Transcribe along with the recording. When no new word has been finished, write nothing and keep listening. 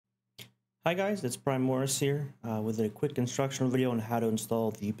Hi guys, it's Prime Morris here with a quick instructional video on how to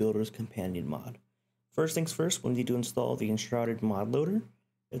install the Builder's Companion mod. First things first, we need to install the Enshrouded Mod Loader.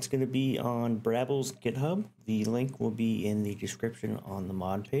 It's going to be on Brabble's GitHub. The link will be in the description on the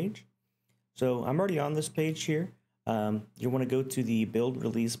mod page. So I'm already on this page here. You want to go to the build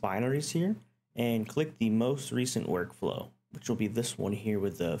release binaries here and click the most recent workflow, which will be this one here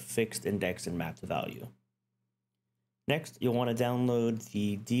with the fixed index and map to value. Next, you'll want to download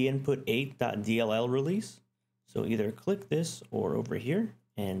the dinput8.dll release. So either click this or over here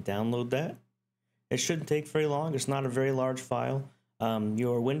and download that. It shouldn't take very long. It's not a very large file.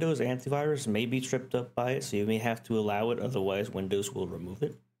 Your Windows antivirus may be tripped up by it, so you may have to allow it. Otherwise, Windows will remove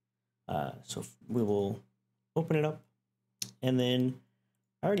it. So we will open it up. And then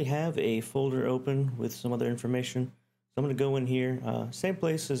I already have a folder open with some other information. So I'm going to go in here, same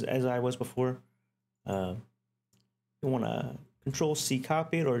place as I was before. You want to Control-C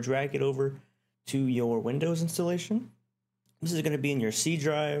copy it or drag it over to your Windows installation. This is going to be in your C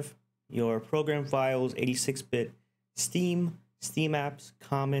drive, your program files, 86-bit, Steam, Steam apps,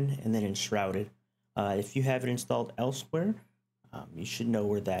 Common, and then Enshrouded. If you have it installed elsewhere, you should know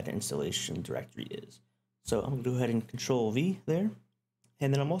where that installation directory is. So I'm going to go ahead and Control-V there.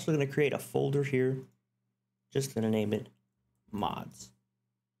 And then I'm also going to create a folder here, just going to name it Mods.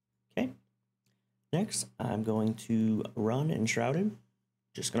 Okay. Next, I'm going to run Enshrouded.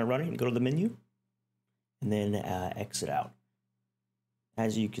 Just going to run it and go to the menu, and then exit out.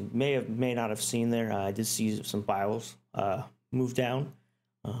 As you may not have seen there, I did see some files move down.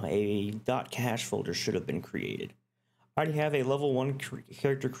 A .cache folder should have been created. I already have a level 1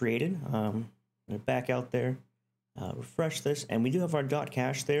 character created. I'm going to back out there, refresh this, and we do have our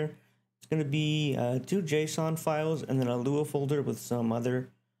 .cache there. It's going to be 2 JSON files and then a Lua folder with some other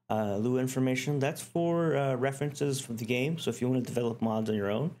Lua information. That's for references from the game, so if you want to develop mods on your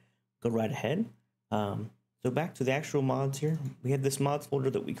own, go right ahead. So back to the actual mods here. We have this mods folder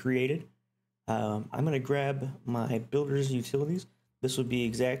that we created. I'm going to grab my builder's utilities. This would be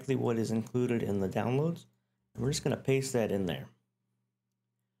exactly what is included in the downloads, and we're just going to paste that in there.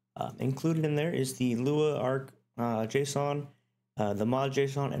 Included in there is the Lua arc JSON, the mod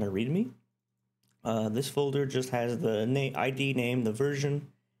JSON, and a README. This folder just has the ID name, the version,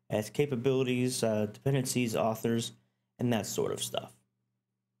 as capabilities, dependencies, authors, and that sort of stuff.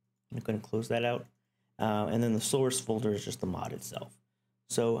 I'm going to close that out. And then the source folder is just the mod itself.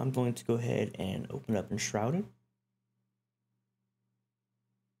 So I'm going to go ahead and open up Enshrouded.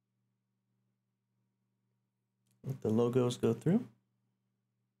 Let the logos go through.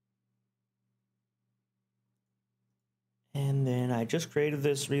 And then I just created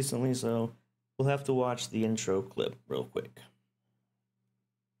this recently, so we'll have to watch the intro clip real quick.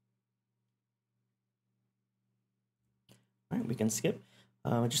 All right, we can skip.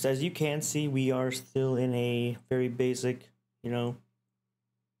 Just as you can see, we are still in a very basic,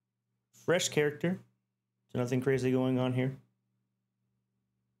 fresh character. There's nothing crazy going on here.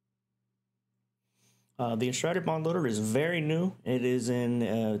 The Enshrouded Mod Loader is very new. It is in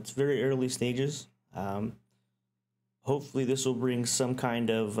its very early stages. Hopefully this will bring some kind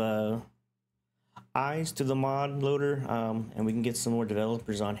of eyes to the mod loader, and we can get some more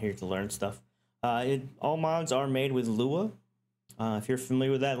developers on here to learn stuff. All mods are made with Lua. If you're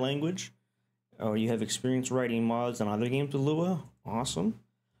familiar with that language, or you have experience writing mods on other games with Lua, awesome.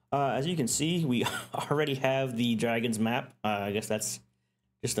 As you can see, we already have the dragon's map. I guess that's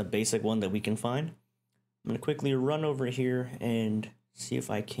just a basic one that we can find. I'm going to quickly run over here and see if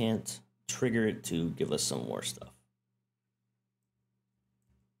I can't trigger it to give us some more stuff.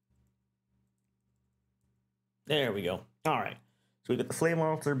 There we go. All right. So we got the flame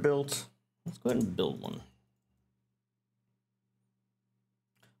altar built. Let's go ahead and build one.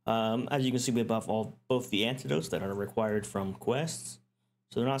 As you can see, we have both the antidotes that are required from quests.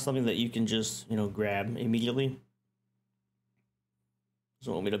 So they're not something that you can just, grab immediately.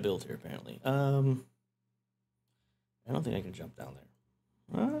 Doesn't want me to build here, apparently. I don't think I can jump down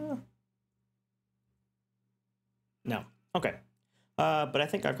there. No. Okay. But I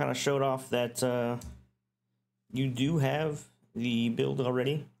think I kind of showed off that you do have the build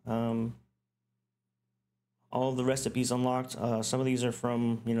already. All of the recipes unlocked. Some of these are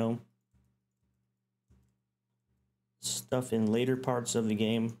from, stuff in later parts of the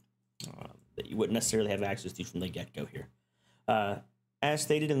game that you wouldn't necessarily have access to from the get-go here. As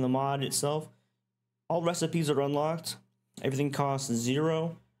stated in the mod itself, all recipes are unlocked. Everything costs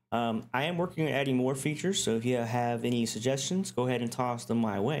 0. I am working on adding more features, so if you have any suggestions, go ahead and toss them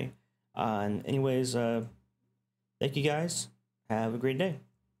my way. And anyways, thank you guys. Have a great day.